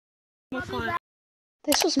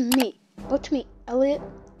This was me, but to me, Elliot,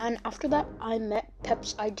 and after that, I met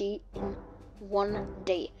Pep's ID in one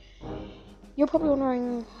day. You're probably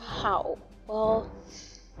wondering how. Well,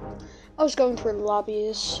 I was going through the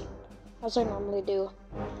lobbies, as I normally do,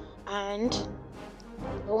 and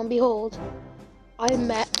lo and behold, I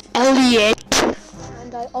met Elliot,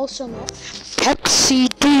 and I also met Pepsi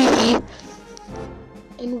D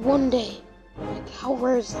in one day. Like, how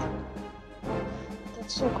rare is that?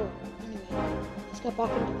 That's so cool. Anyway, let's get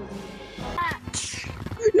back into the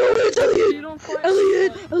video. No, it's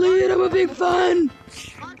Elliot! Elliot, I'm a big fan!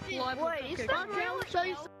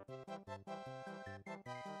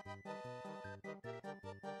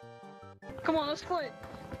 Come on, let's play.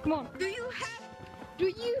 Come on. Do you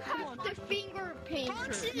have the finger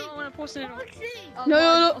painter? No, I'm gonna post it.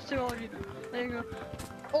 No. I'll see all of you. There you go.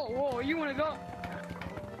 Oh, whoa, you wanna go?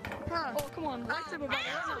 Huh. Oh, come on, lightsaber battle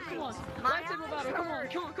right now, come on. Lightsaber battle, come on. I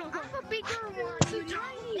have a bigger one, you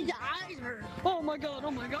tiny. The eyes hurt. Oh my god,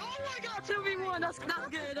 2v1, that's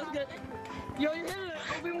good. Yo, you hit it,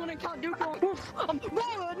 Obi-Wan and Count Dooku.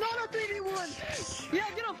 Bro, not a 3v1. Yeah,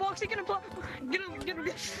 get him, Foxy, get him. Get him.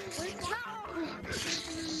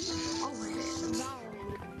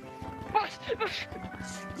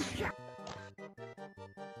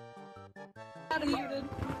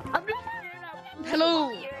 I'm just Hello!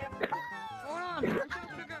 hold on, I'm trying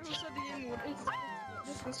to figure out who said the N-word.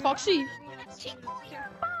 Foxy!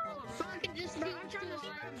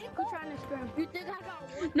 You think I got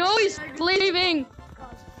one? No, he's leaving!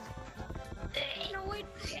 No, wait.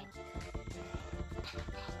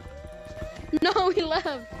 No, he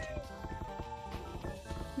left!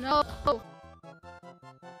 No!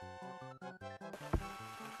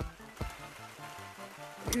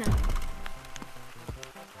 No.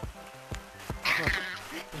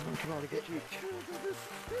 I'm trying to get you.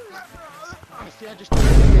 See, I just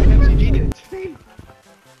did it.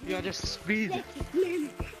 Yeah, I just speed.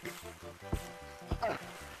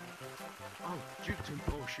 Oh, juked him.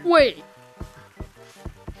 Oh, shoot. Wait!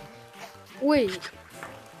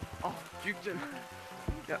 Oh, juked him.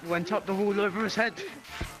 Yeah, went up the wall over his head.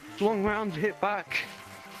 Swung round, hit back.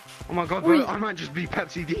 Oh my god, bro, Wait. I might just be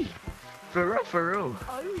Pepsi D. For real.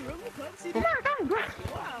 Are you really Pepsi? Oh my god, bro.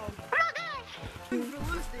 Wow.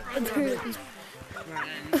 I'm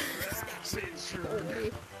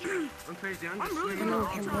crazy, I'm just swimming around.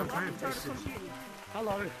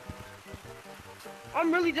 Hello.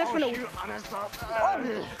 I'm really just gonna. Shoot, I messed up.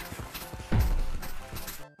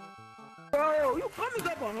 Bro, you coming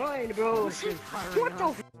up behind, bro. What the?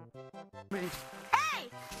 Hey!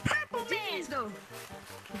 Purple man! Though.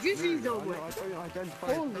 GG's though, boy. I don't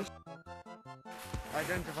identify. Holy.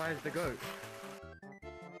 Identify as the goat.